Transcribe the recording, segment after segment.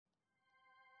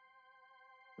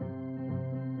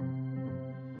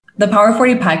The Power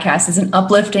 40 podcast is an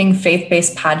uplifting,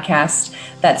 faith-based podcast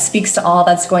that speaks to all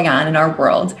that's going on in our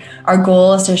world. Our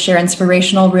goal is to share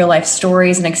inspirational real-life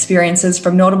stories and experiences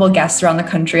from notable guests around the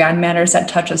country on matters that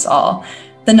touch us all.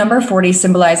 The number 40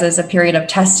 symbolizes a period of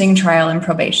testing, trial, and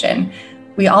probation.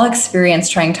 We all experience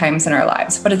trying times in our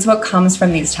lives, but it's what comes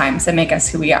from these times that make us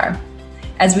who we are.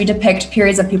 As we depict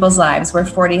periods of people's lives where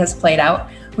 40 has played out,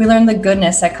 we learn the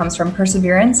goodness that comes from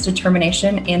perseverance,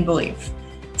 determination, and belief.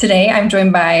 Today, I'm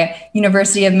joined by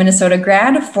University of Minnesota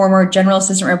grad, former general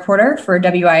assistant reporter for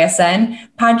WISN,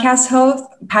 podcast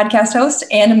host,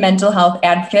 and mental health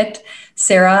advocate,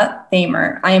 Sarah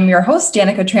Thamer. I am your host,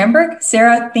 Danica Tramberg.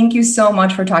 Sarah, thank you so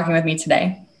much for talking with me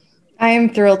today. I am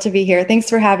thrilled to be here. Thanks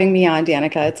for having me on,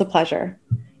 Danica. It's a pleasure.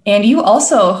 And you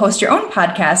also host your own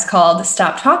podcast called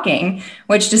Stop Talking,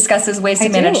 which discusses ways to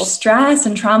manage stress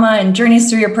and trauma and journeys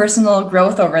through your personal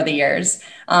growth over the years.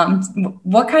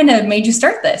 What kind of made you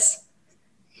start this?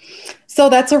 So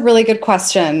that's a really good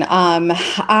question.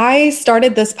 I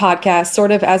started this podcast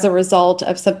sort of as a result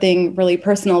of something really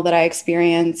personal that I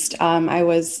experienced. I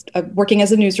was working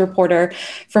as a news reporter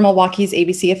for Milwaukee's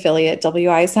ABC affiliate,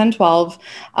 WISN 12.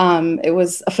 It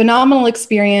was a phenomenal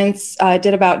experience. I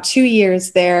did about 2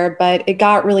 years there, but it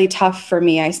got really tough for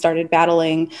me. I started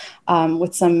battling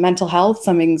with some mental health,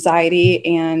 some anxiety,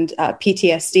 and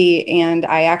PTSD. And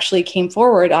I actually came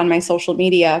forward on my social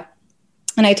media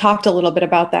and I talked a little bit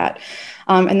about that.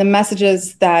 And the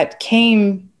messages that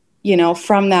came,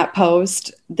 from that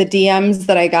post, the DMs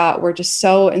that I got were just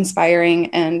so inspiring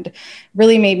and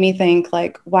really made me think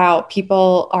like, wow,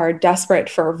 people are desperate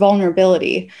for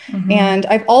vulnerability. Mm-hmm. And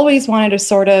I've always wanted to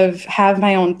sort of have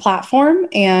my own platform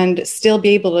and still be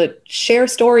able to share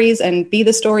stories and be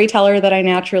the storyteller that I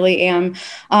naturally am.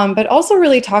 But also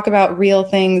really talk about real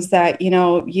things that,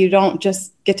 you don't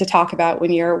just get to talk about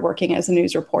when you're working as a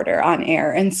news reporter on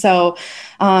air. And so,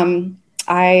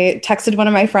 I texted one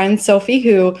of my friends, Sophie,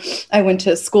 who I went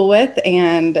to school with,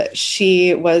 and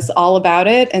she was all about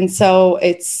it. And so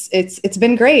it's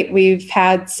been great. We've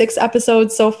had 6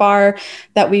 episodes so far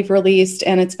that we've released,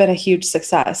 and it's been a huge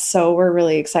success. So we're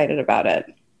really excited about it.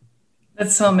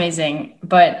 That's so amazing.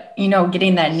 But,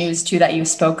 getting that news too that you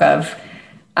spoke of,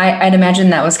 I'd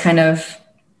imagine that was kind of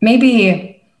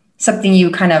maybe something you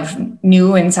kind of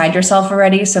knew inside yourself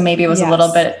already. So maybe it was a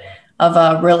little bit of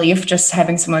a relief just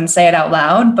having someone say it out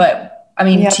loud. But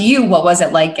to you, what was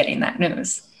it like getting that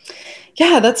news?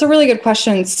 Yeah, that's a really good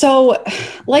question. So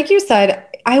like you said,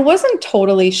 I wasn't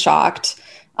totally shocked.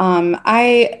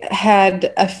 I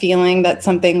had a feeling that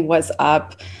something was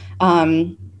up.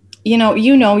 You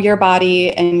know your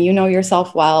body and you know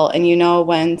yourself well, and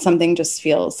when something just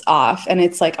feels off, and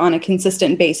it's like on a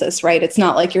consistent basis, right? It's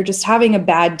not like you're just having a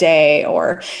bad day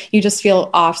or you just feel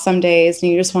off some days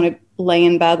and you just want to lay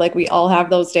in bed. Like we all have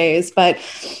those days, but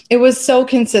it was so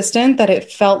consistent that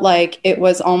it felt like it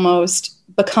was almost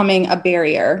becoming a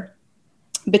barrier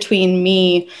between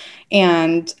me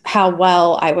and how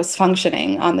well I was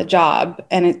functioning on the job.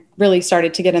 And it really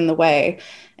started to get in the way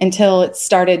until it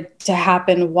started to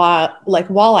happen while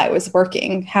I was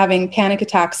working, having panic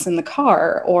attacks in the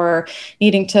car or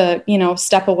needing to,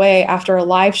 step away after a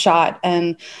live shot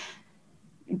and,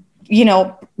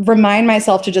 remind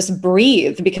myself to just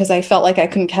breathe because I felt like I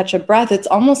couldn't catch a breath. It's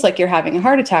almost like you're having a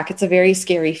heart attack. It's a very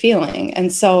scary feeling.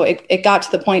 And so it got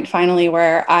to the point finally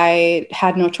where I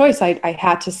had no choice. I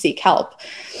had to seek help.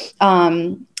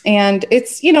 And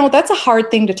it's, that's a hard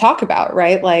thing to talk about,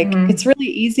 right? Like It's really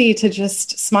easy to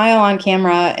just smile on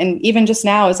camera. And even just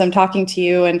now, as I'm talking to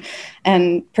you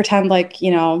and pretend like,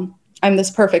 I'm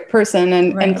this perfect person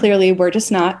and clearly we're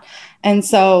just not. And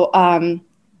so,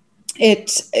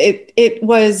 it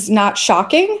was not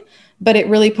shocking, but it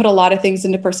really put a lot of things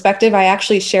into perspective. I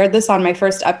actually shared this on my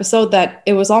first episode that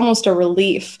it was almost a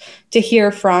relief to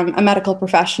hear from a medical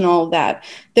professional that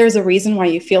there's a reason why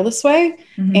you feel this way.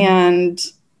 Mm-hmm. And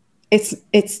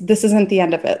this isn't the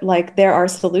end of it. Like there are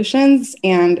solutions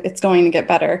and it's going to get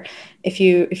better if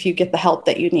you get the help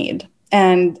that you need.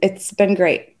 And it's been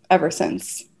great ever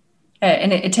since.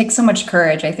 And it takes so much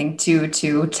courage, I think,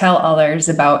 to tell others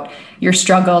about your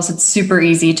struggles. It's super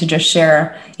easy to just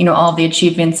share, all the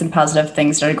achievements and positive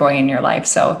things that are going in your life.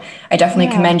 So I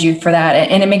definitely commend you for that.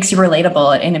 And it makes you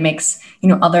relatable and it makes,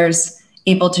 others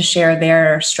able to share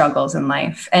their struggles in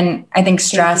life. And I think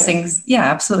stress,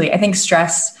 absolutely. I think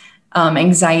stress,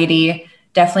 anxiety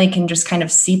definitely can just kind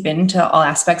of seep into all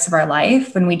aspects of our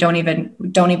life when we don't even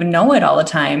know it all the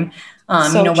time.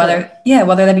 Whether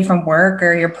that be from work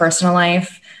or your personal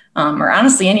life, or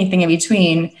honestly anything in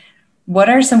between. What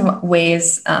are some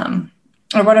ways,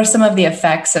 or what are some of the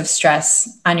effects of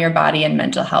stress on your body and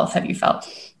mental health have you felt?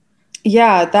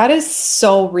 Yeah, that is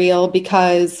so real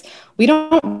because we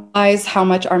don't realize how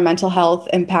much our mental health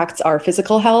impacts our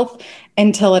physical health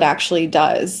until it actually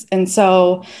does. And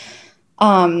so,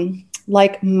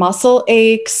 like muscle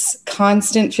aches,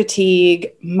 constant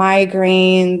fatigue,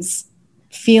 migraines,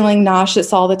 feeling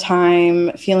nauseous all the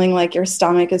time, feeling like your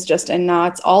stomach is just in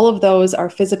knots, all of those are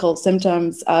physical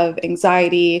symptoms of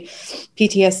anxiety,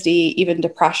 PTSD, even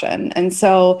depression. And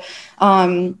so,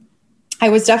 I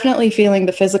was definitely feeling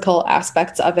the physical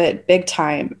aspects of it big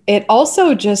time. It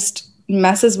also just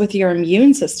messes with your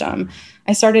immune system.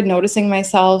 I started noticing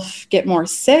myself get more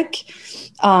sick.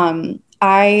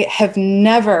 I have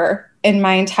never in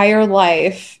my entire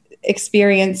life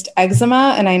experienced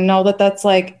eczema. And I know that that's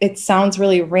like, it sounds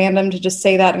really random to just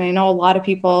say that. And I know a lot of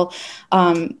people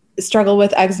struggle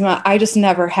with eczema. I just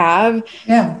never have.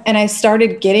 Yeah. And I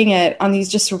started getting it on these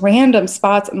just random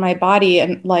spots in my body.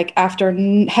 And like after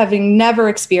having never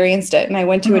experienced it, and I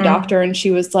went to a doctor and she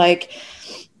was like,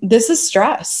 this is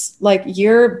stress. Like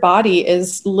your body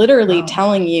is literally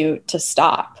telling you to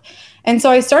stop. And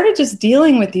so I started just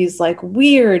dealing with these like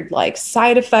weird, like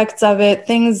side effects of it,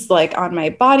 things like on my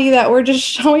body that were just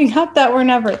showing up that were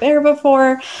never there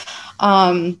before.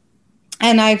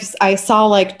 And I saw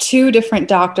like 2 different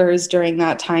doctors during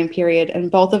that time period, and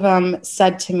both of them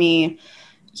said to me,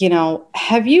 you know,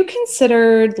 have you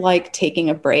considered like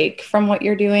taking a break from what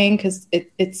you're doing? Because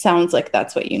it sounds like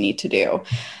that's what you need to do.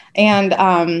 And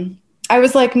I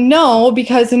was like, no,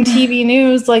 because in TV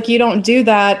news, like you don't do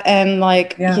that. And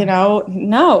like, you know,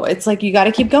 no, it's like, you got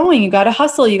to keep going. You got to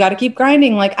hustle. You got to keep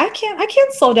grinding. Like, I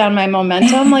can't slow down my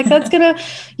momentum. Like that's going to,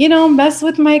 you know, mess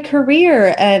with my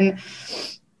career. And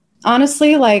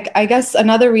honestly, like, I guess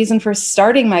another reason for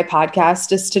starting my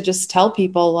podcast is to just tell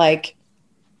people like,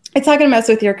 it's not going to mess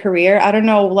with your career. I don't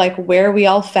know like where we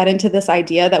all fed into this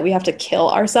idea that we have to kill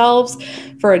ourselves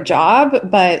for a job,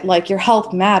 but like your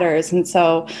health matters. And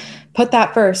so put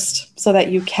that first so that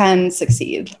you can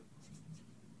succeed.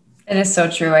 It is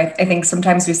so true. I think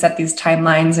sometimes we set these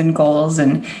timelines and goals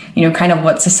and, you know, kind of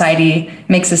what society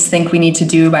makes us think we need to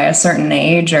do by a certain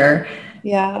age or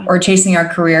chasing our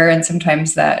career. And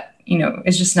sometimes that, you know,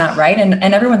 is just not right. And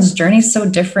everyone's journey is so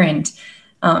different.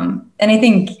 And I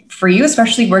think for you,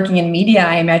 especially working in media,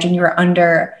 I imagine you were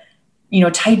under, you know,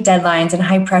 tight deadlines and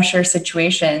high pressure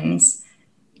situations.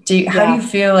 How do you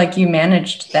feel like you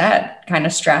managed that kind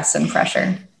of stress and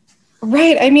pressure?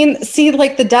 Right. I mean, see,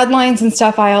 like the deadlines and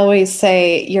stuff, I always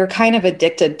say you're kind of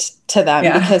addicted to them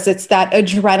because it's that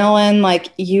adrenaline, like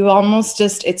you almost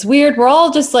just, it's weird. We're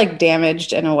all just like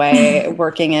damaged in a way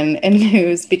working in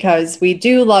news because we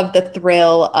do love the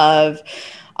thrill of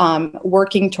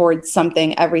working towards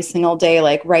something every single day.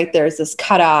 Like, right, there's this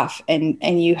cutoff and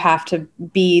you have to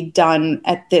be done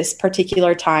at this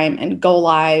particular time and go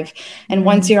live. And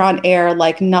once you're on air,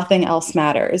 like nothing else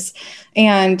matters.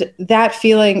 And that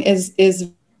feeling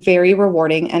is very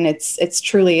rewarding. And it's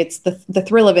truly, the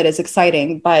thrill of it is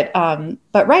exciting. But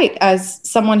right, as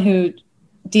someone who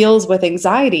deals with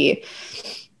anxiety,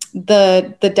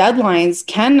 the deadlines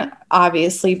can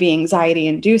obviously be anxiety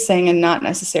inducing and not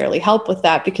necessarily help with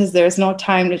that because there's no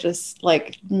time to just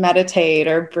like meditate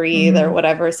or breathe or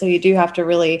whatever. So you do have to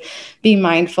really be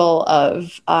mindful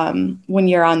of when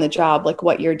you're on the job, like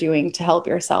what you're doing to help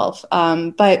yourself.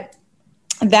 But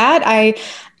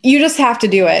you just have to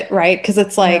do it, right? Because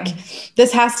it's like,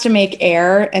 this has to make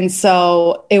air. And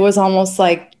so it was almost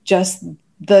like just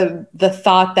the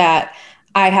thought that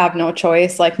I have no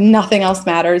choice, like nothing else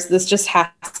matters. This just has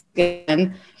to get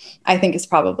in, I think is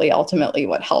probably ultimately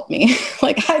what helped me.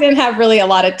 Like I didn't have really a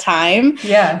lot of time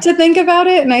to think about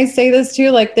it. And I say this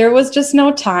too, like there was just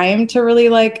no time to really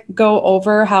like go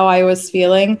over how I was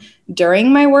feeling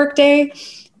during my workday.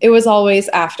 It was always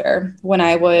after when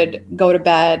I would go to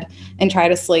bed and try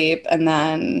to sleep. And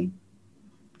then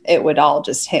it would all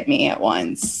just hit me at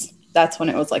once. That's when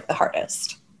it was like the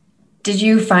hardest. Did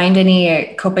you find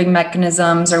any coping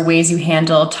mechanisms or ways you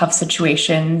handle tough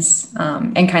situations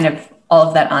and kind of all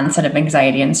of that onset of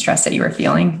anxiety and stress that you were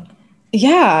feeling?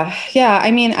 Yeah.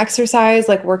 I mean, exercise,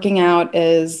 like working out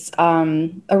is a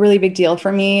really big deal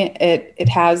for me. It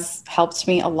has helped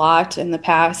me a lot in the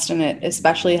past, and it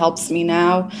especially helps me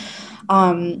now.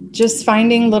 Just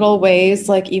finding little ways,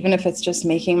 like even if it's just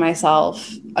making myself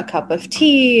a cup of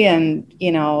tea and, you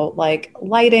know, like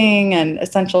lighting and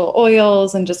essential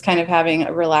oils and just kind of having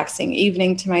a relaxing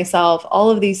evening to myself, all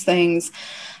of these things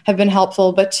have been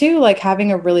helpful. But too, like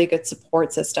having a really good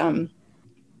support system,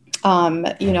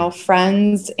 you know,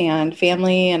 friends and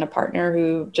family and a partner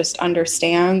who just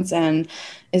understands and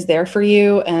is there for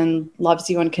you and loves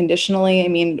you unconditionally. I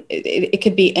mean, it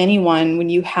could be anyone when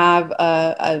you have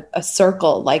a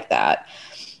circle like that.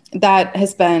 that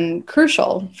has been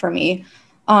crucial for me.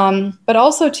 But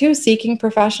also too, seeking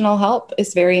professional help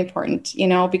is very important,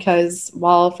 because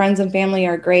while friends and family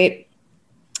are great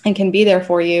and can be there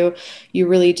for you, you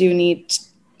really do need,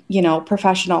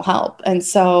 professional help. And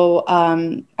so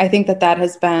I think that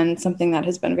has been something that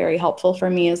has been very helpful for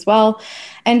me as well.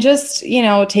 And just,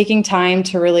 taking time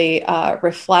to really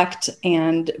reflect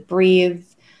and breathe.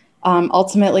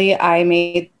 Ultimately, I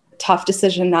made tough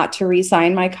decision not to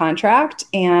re-sign my contract,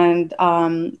 and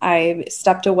I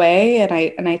stepped away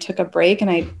and I took a break, and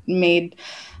I made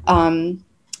a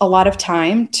lot of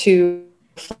time to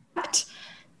reflect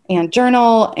and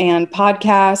journal and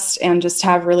podcast and just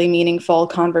have really meaningful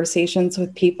conversations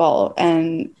with people.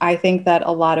 And I think that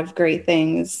a lot of great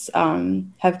things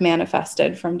have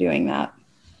manifested from doing that.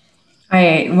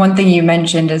 One thing you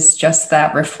mentioned is just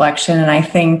that reflection, and I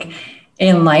think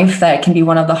in life that can be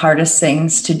one of the hardest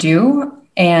things to do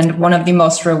and one of the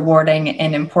most rewarding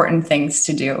and important things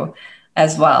to do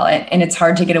as well. And it's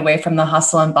hard to get away from the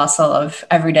hustle and bustle of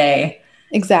every day.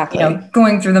 Exactly.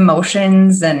 Going through the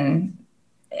motions and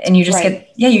you just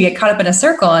you get caught up in a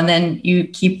circle, and then you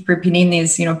keep repeating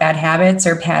these, bad habits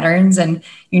or patterns, and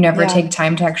you never take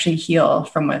time to actually heal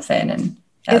from within. And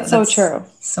it's so true.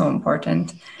 So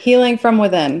important. Healing from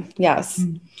within. Yes.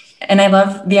 And I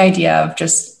love the idea of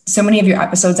just so many of your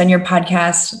episodes on your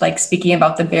podcast, like speaking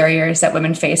about the barriers that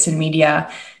women face in media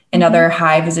and other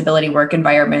high visibility work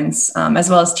environments, as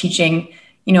well as teaching,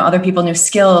 other people new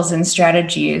skills and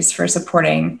strategies for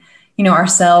supporting,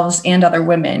 ourselves and other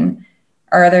women.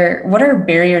 What are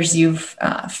barriers you've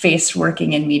faced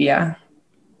working in media?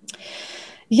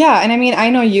 Yeah. And I mean, I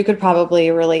know you could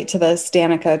probably relate to this,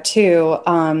 Danica, too.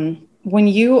 When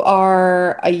you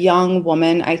are a young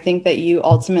woman, I think that you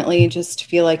ultimately just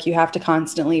feel like you have to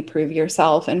constantly prove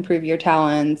yourself and prove your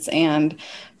talents and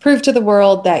prove to the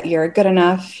world that you're good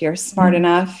enough, you're smart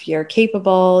enough, you're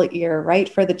capable, you're right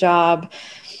for the job.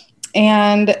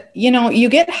 And, you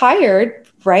get hired,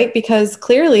 right? Because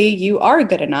clearly you are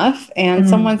good enough and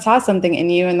someone saw something in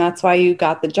you, and that's why you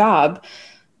got the job.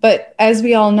 But as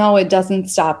we all know, it doesn't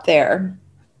stop there.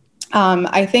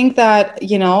 I think that,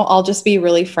 I'll just be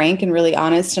really frank and really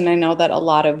honest. And I know that a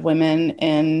lot of women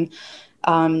in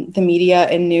the media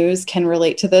and news can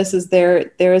relate to this, is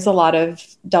there is a lot of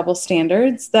double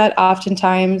standards that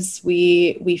oftentimes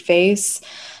we face.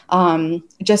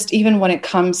 Just even when it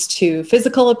comes to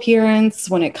physical appearance,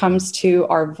 when it comes to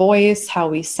our voice, how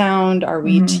we sound, are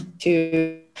we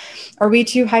too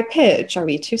high pitch? Are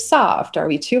we too soft? Are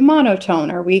we too monotone?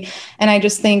 And I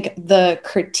just think the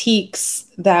critiques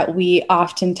that we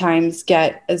oftentimes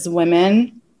get as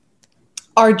women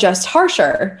are just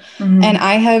harsher. And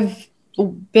I have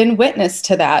been witness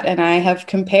to that. And I have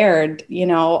compared, a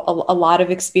lot of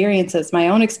experiences, my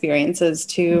own experiences,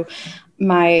 to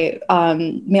my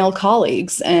male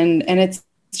colleagues. And it's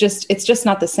just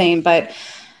not the same. But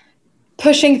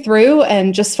pushing through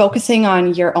and just focusing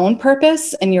on your own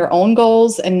purpose and your own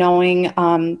goals, and knowing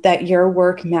that your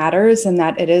work matters and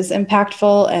that it is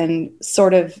impactful, and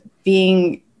sort of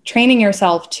training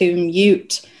yourself to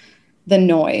mute the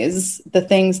noise, the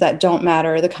things that don't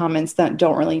matter, the comments that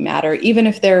don't really matter, even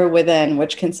if they're within,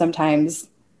 which can sometimes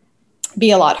be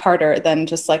a lot harder than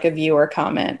just like a viewer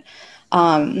comment.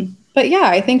 But yeah,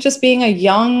 I think just being a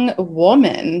young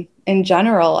woman in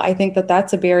general, I think that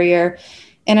that's a barrier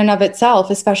in and of itself,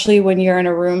 especially when you're in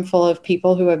a room full of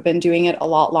people who have been doing it a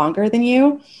lot longer than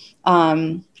you.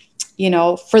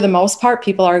 For the most part,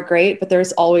 people are great, but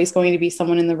there's always going to be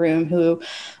someone in the room who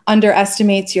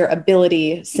underestimates your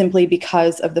ability simply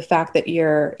because of the fact that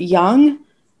you're young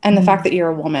and the fact that you're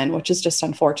a woman, which is just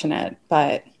unfortunate.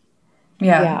 But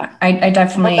yeah. I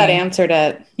definitely, I hope that answered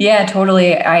it. Yeah,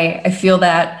 totally. I feel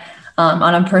that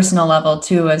on a personal level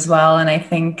too, as well. And I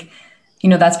think,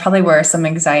 that's probably where some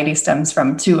anxiety stems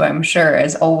from too, I'm sure,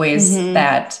 is always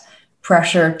that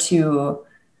pressure to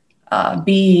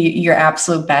be your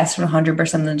absolute best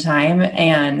 100% of the time.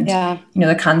 And,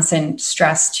 the constant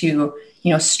stress to,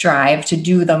 strive to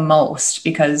do the most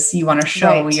because you want to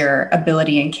show your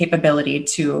ability and capability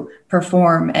to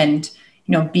perform and,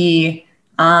 be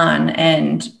on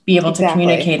and be able to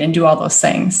communicate and do all those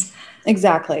things.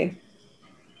 Exactly.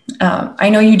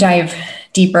 I know you dive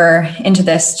deeper into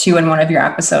this too in one of your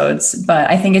episodes, but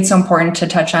I think it's so important to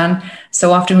touch on.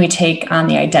 So often we take on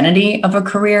the identity of a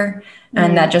career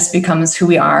and that just becomes who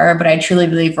we are. But I truly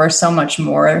believe we're so much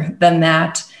more than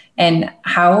that. And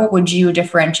how would you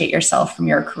differentiate yourself from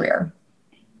your career?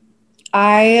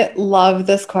 I love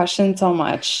this question so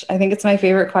much. I think it's my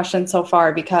favorite question so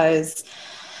far because,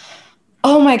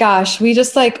 oh my gosh, we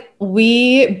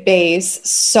base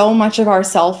so much of our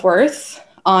self-worth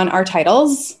on our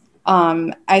titles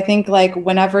I think like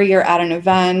whenever you're at an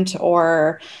event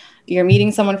or you're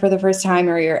meeting someone for the first time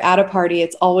or you're at a party,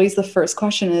 it's always the first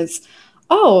question is,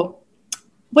 oh,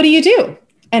 what do you do?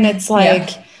 And it's like,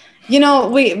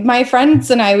 my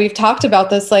friends and we've talked about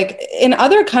this, like in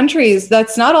other countries,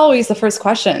 that's not always the first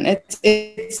question.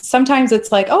 It's sometimes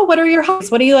it's like, oh, what are your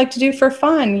hobbies? What do you like to do for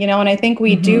fun? And I think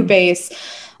we do base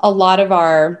a lot of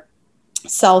our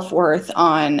self-worth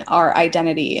on our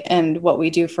identity and what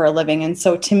we do for a living. And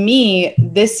so to me,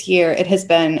 this year, it has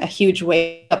been a huge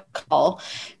wake-up call,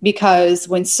 because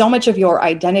when so much of your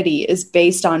identity is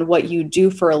based on what you do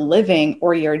for a living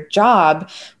or your job,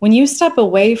 when you step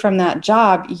away from that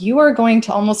job, you are going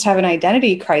to almost have an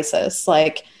identity crisis.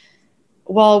 Like,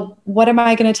 well, what am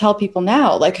I going to tell people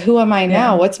now? Like, who am I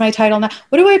now? What's my title now?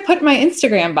 What do I put in my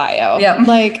Instagram bio?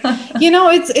 Like,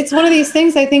 it's one of these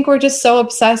things. I think we're just so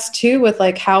obsessed too with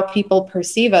like how people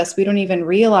perceive us. We don't even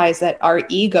realize that our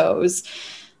egos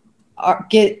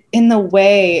get in the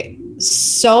way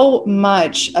so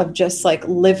much of just like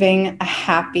living a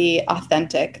happy,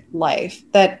 authentic life,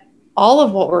 that all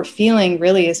of what we're feeling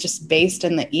really is just based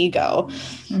in the ego.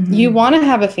 You want to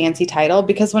have a fancy title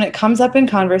because when it comes up in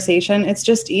conversation, it's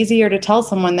just easier to tell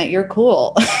someone that you're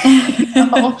cool.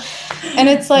 And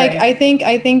it's like, right. I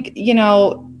think,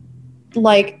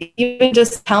 like even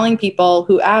just telling people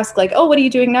who ask like, oh, what are you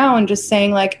doing now? And just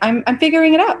saying like, I'm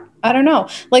figuring it out. I don't know,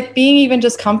 like being even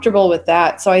just comfortable with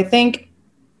that. So I think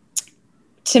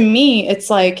to me, it's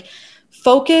like,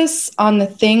 focus on the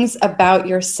things about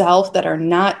yourself that are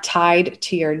not tied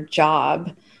to your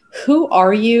job. Who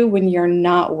are you when you're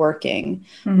not working?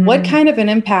 What kind of an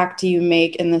impact do you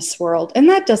make in this world? And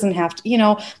that doesn't have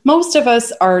to, most of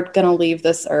us are going to leave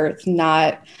this earth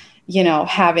not,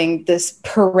 having this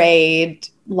parade.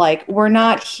 Like, we're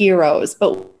not heroes,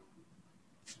 but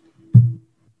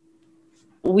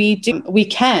we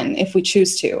can, if we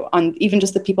choose to, on even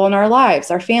just the people in our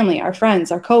lives, our family, our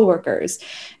friends, our coworkers.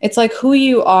 It's like who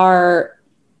you are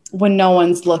when no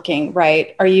one's looking,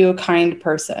 right? Are you a kind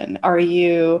person? Are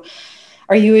you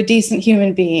a decent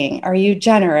human being? Are you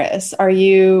generous? Are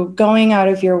you going out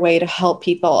of your way to help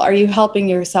people? Are you helping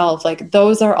yourself? Like,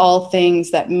 those are all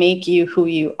things that make you who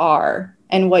you are.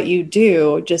 And what you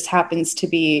do just happens to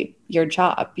be your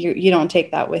job. You don't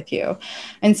take that with you.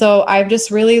 And so I've just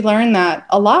really learned that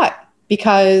a lot,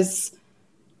 because,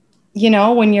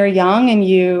 when you're young and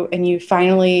you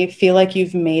finally feel like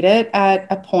you've made it at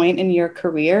a point in your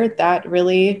career, that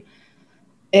really,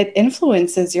 it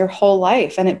influences your whole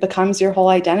life and it becomes your whole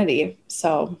identity.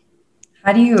 So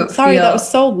how do you Sorry, that was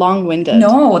so long-winded.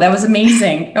 No, that was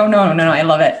amazing. Oh, no. I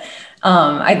love it.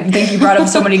 I think you brought up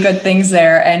so many good things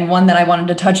there. And one that I wanted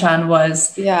to touch on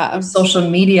was social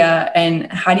media, and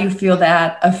how do you feel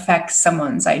that affects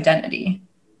someone's identity?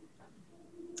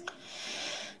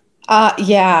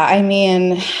 I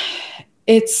mean,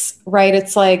 it's right.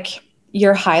 It's like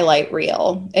your highlight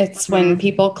reel. It's when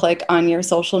people click on your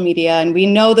social media, and we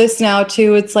know this now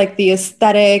too. It's like the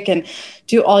aesthetic, and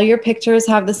do all your pictures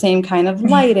have the same kind of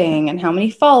lighting, and how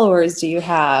many followers do you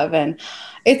have? And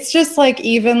it's just like,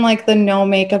 even like the no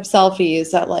makeup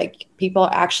selfies that like people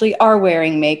actually are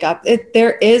wearing makeup.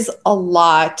 There is a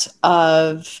lot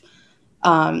of,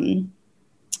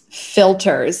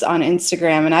 filters on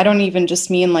Instagram. And I don't even just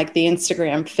mean like the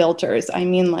Instagram filters. I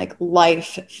mean like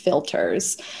life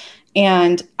filters.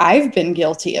 And I've been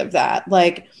guilty of that.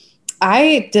 Like,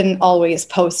 I didn't always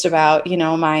post about,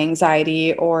 my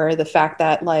anxiety or the fact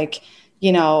that like,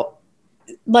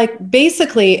 like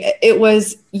basically it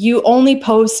was, you only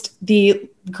post the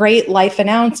great life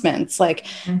announcements. Like,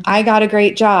 I got a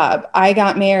great job. I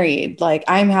got married. Like,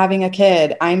 I'm having a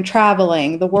kid. I'm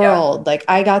traveling the world. Like,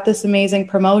 I got this amazing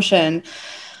promotion.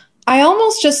 I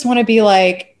almost just want to be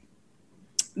like,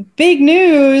 big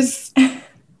news.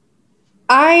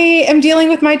 I am dealing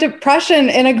with my depression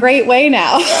in a great way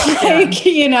now.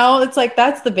 It's like,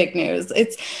 that's the big news.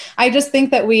 I just think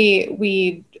that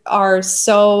we are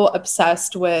so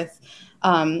obsessed with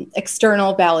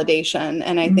external validation.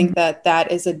 And I think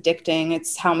that is addicting.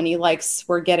 It's how many likes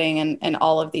we're getting and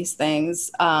all of these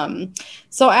things.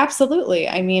 So absolutely.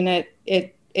 I mean,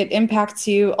 it impacts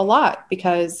you a lot,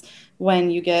 because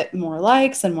when you get more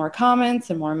likes and more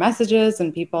comments and more messages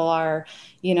and people are,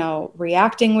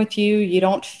 reacting with you, you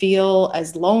don't feel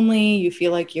as lonely. You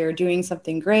feel like you're doing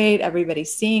something great.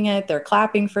 Everybody's seeing it. They're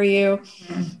clapping for you.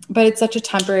 But it's such a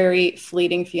temporary,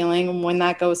 fleeting feeling. And when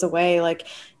that goes away, like,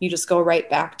 you just go right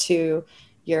back to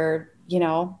your,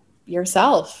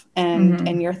 yourself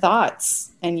and your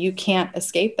thoughts, and you can't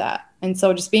escape that. And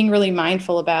so just being really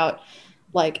mindful about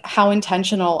like, how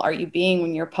intentional are you being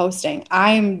when you're posting?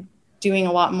 I'm doing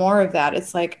a lot more of that.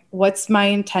 It's like, what's my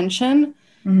intention?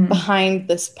 behind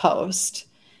this post?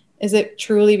 Is it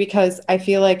truly because I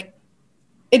feel like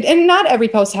and not every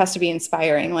post has to be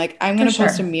inspiring. Like I'm going to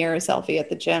post a mirror selfie at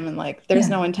the gym and like, there's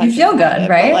no intention. You feel good,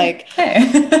 right? But like,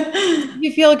 hey.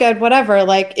 You feel good, whatever.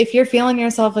 Like if you're feeling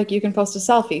yourself, like you can post a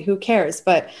selfie, who cares?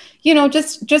 But you know,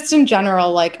 just in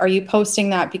general, like, are you posting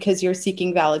that because you're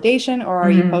seeking validation, or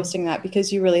are you posting that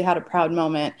because you really had a proud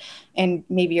moment and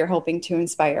maybe you're hoping to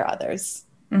inspire others?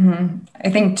 I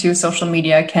think too, social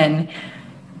media can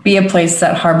be a place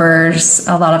that harbors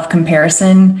a lot of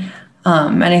comparison.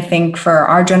 And I think for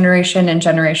our generation and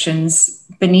generations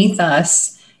beneath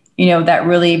us, you know, that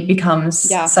really becomes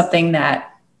something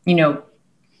that, you know,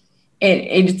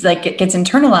 it's like it gets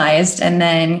internalized, and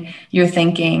then you're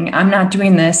thinking, I'm not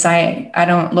doing this. I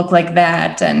don't look like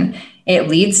that. And it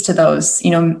leads to those,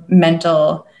 you know,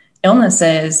 mental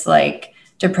illnesses like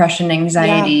depression,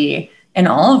 anxiety, and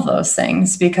all of those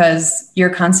things, because you're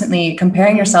constantly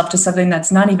comparing yourself to something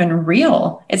that's not even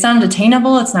real. It's not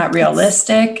attainable. It's not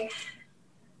realistic.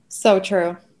 So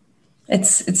true.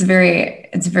 It's very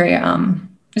it's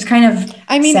kind of,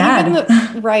 I mean, sad.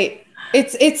 Even right.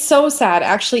 It's so sad.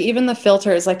 Actually, even the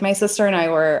filters, like my sister and I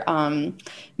were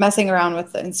messing around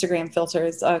with the Instagram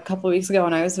filters a couple of weeks ago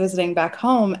when I was visiting back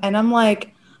home. And I'm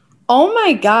like, oh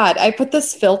my God, I put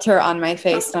this filter on my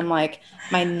face. And I'm like,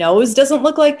 my nose doesn't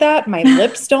look like that. My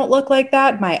lips don't look like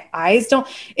that. My eyes don't.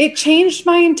 It changed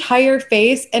my entire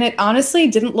face. And it honestly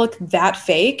didn't look that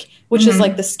fake, which is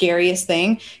like the scariest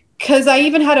thing. Because I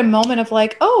even had a moment of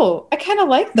like, oh, I kind of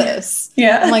like this.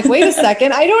 I'm like, wait a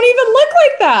second, I don't even look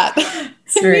like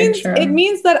that. It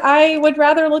means that I would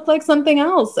rather look like something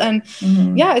else. And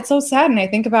yeah, it's so sad. And I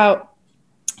think about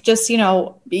just, you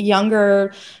know,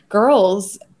 younger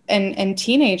girls and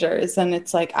teenagers. And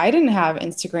it's like, I didn't have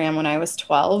Instagram when I was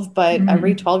 12, but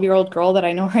every 12-year-old girl that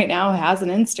I know right now has an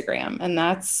Instagram. And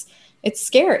it's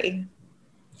scary.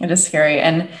 It is scary.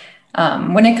 And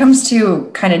when it comes to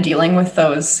kind of dealing with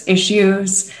those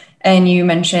issues, and you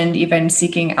mentioned even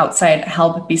seeking outside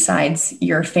help besides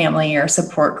your family or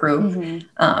support group,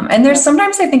 and there's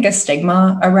sometimes, I think, a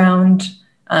stigma around,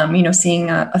 you know, seeing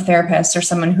a therapist or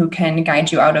someone who can guide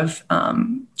you out of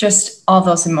just all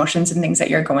those emotions and things that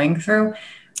you're going through.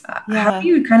 How do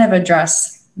you kind of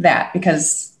address that?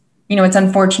 Because, you know, it's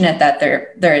unfortunate that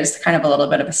there is kind of a little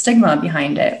bit of a stigma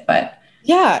behind it, but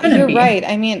you're right.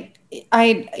 I mean,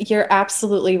 you're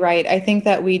absolutely right. I think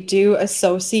that we do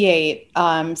associate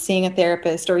seeing a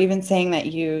therapist or even saying that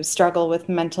you struggle with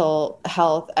mental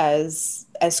health as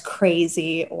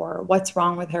crazy, or what's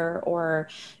wrong with her, or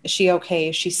is she okay?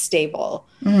 Is she stable?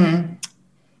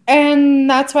 And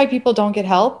that's why people don't get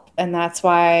help. And that's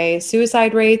why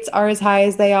suicide rates are as high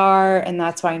as they are. And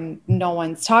that's why no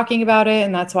one's talking about it.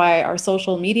 And that's why our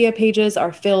social media pages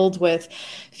are filled with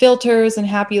filters and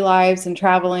happy lives and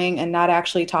traveling, and not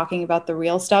actually talking about the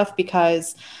real stuff.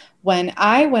 Because when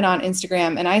I went on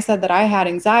Instagram and I said that I had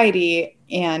anxiety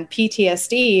and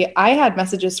PTSD, I had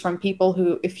messages from people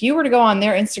who, if you were to go on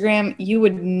their Instagram, you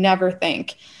would never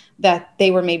think that they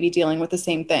were maybe dealing with the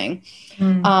same thing.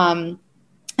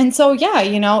 And so, yeah,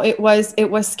 you know, it was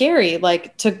scary,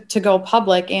 like to go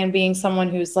public, and being someone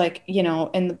who's like, you know,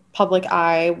 in the public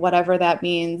eye, whatever that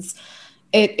means.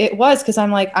 It was, because I'm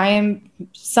like,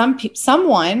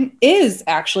 someone is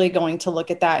actually going to look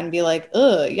at that and be like,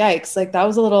 ugh, yikes, like that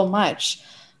was a little much.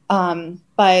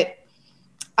 But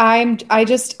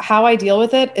how I deal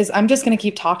with it is I'm just going to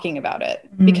keep talking about it,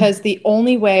 because the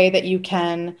only way that you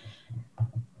can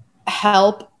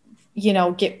help, you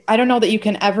know, I don't know that you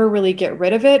can ever really get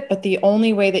rid of it, but the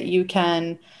only way that you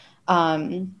can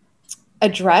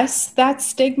address that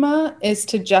stigma is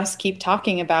to just keep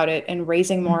talking about it and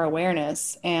raising more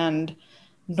awareness and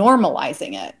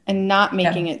normalizing it, and not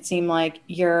making it seem like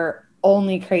you're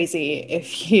only crazy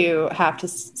if you have to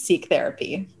seek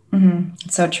therapy.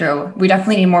 So true. We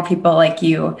definitely need more people like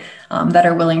you that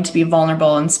are willing to be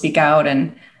vulnerable and speak out,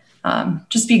 and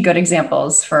just be good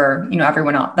examples for, you know,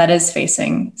 everyone else that is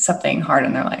facing something hard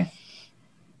in their life.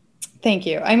 Thank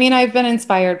you. I mean, I've been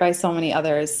inspired by so many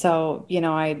others. So, you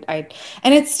know, and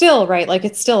it's still right. Like,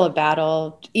 it's still a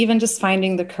battle, even just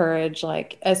finding the courage,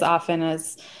 like as often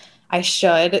as I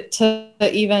should, to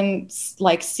even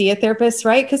like see a therapist.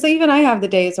 Right. Cause even I have the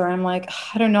days where I'm like,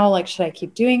 I don't know, like, should I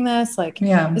keep doing this? Like,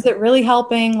 is it really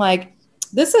helping? Like,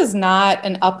 this is not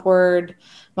an upward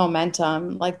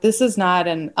momentum. Like, this is not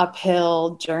an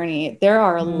uphill journey. There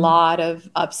are a lot of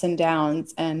ups and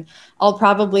downs, and I'll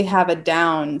probably have a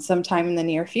down sometime in the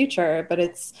near future, but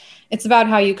it's about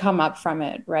how you come up from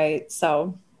it. Right.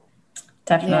 So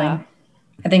definitely.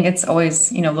 I think it's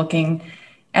always, you know, looking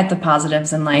at the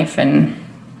positives in life and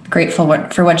grateful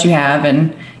for what you have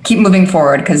and keep moving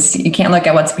forward, because you can't look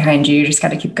at what's behind you. You just got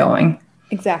to keep going.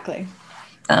 Exactly.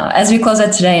 As we close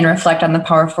out today and reflect on the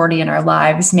Power 40 in our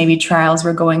lives, maybe trials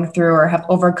we're going through or have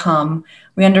overcome,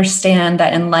 we understand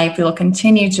that in life we will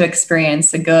continue to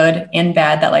experience the good and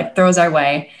bad that life throws our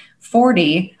way.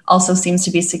 40 also seems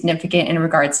to be significant in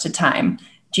regards to time.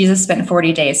 Jesus spent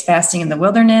 40 days fasting in the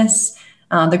wilderness.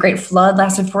 The Great Flood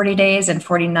lasted 40 days and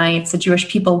 40 nights. The Jewish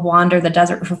people wandered the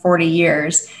desert for 40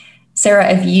 years. Sarah,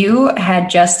 if you had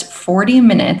just 40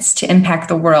 minutes to impact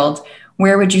the world,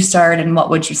 where would you start and what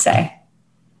would you say?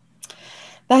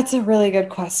 That's a really good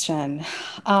question.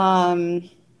 I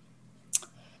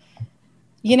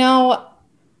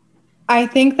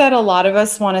think that a lot of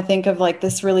us want to think of like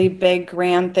this really big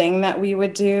grand thing that we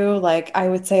would do. Like I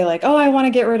would say like, oh, I want to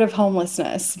get rid of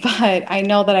homelessness, but I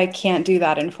know that I can't do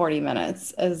that in 40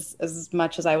 minutes as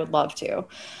much as I would love to.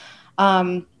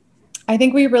 I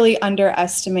think we really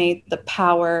underestimate the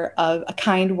power of a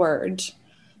kind word,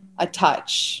 a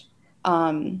touch,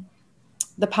 the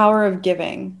power of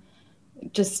giving.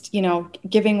 Just,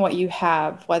 giving what you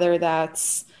have, whether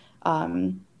that's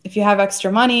if you have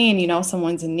extra money and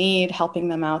someone's in need, helping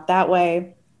them out that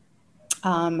way.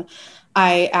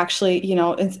 I actually,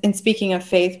 in speaking of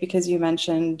faith, because you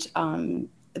mentioned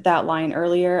that line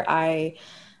earlier, I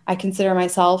consider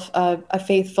myself a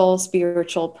faithful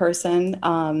spiritual person.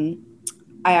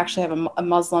 I actually have a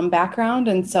Muslim background.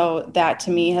 And so that to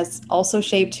me has also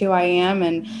shaped who I am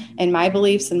and my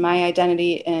beliefs and my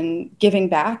identity in giving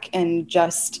back and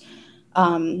just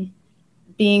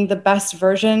being the best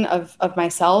version of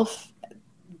myself,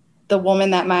 the woman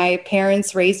that my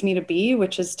parents raised me to be,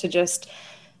 which is to just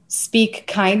speak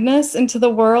kindness into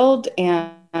the world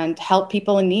and help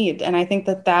people in need. And I think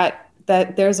that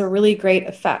there's a really great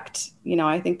effect.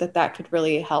 I think that could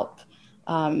really help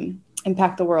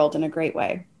impact the world in a great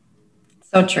way.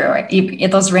 So true.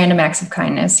 Those random acts of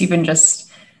kindness, even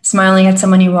just smiling at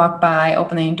someone you walk by,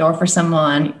 opening a door for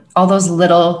someone, all those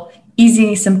little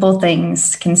easy, simple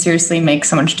things can seriously make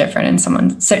so much difference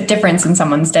in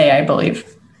someone's day, I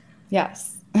believe. Yes.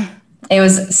 It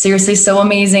was seriously so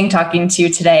amazing talking to you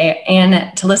today.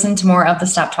 And to listen to more of the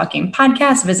Stop Talking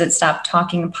podcast, visit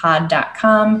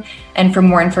stoptalkingpod.com. And for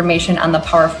more information on the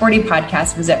Power 40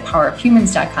 podcast, visit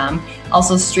powerofhumans.com.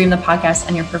 Also stream the podcast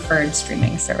on your preferred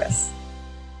streaming service.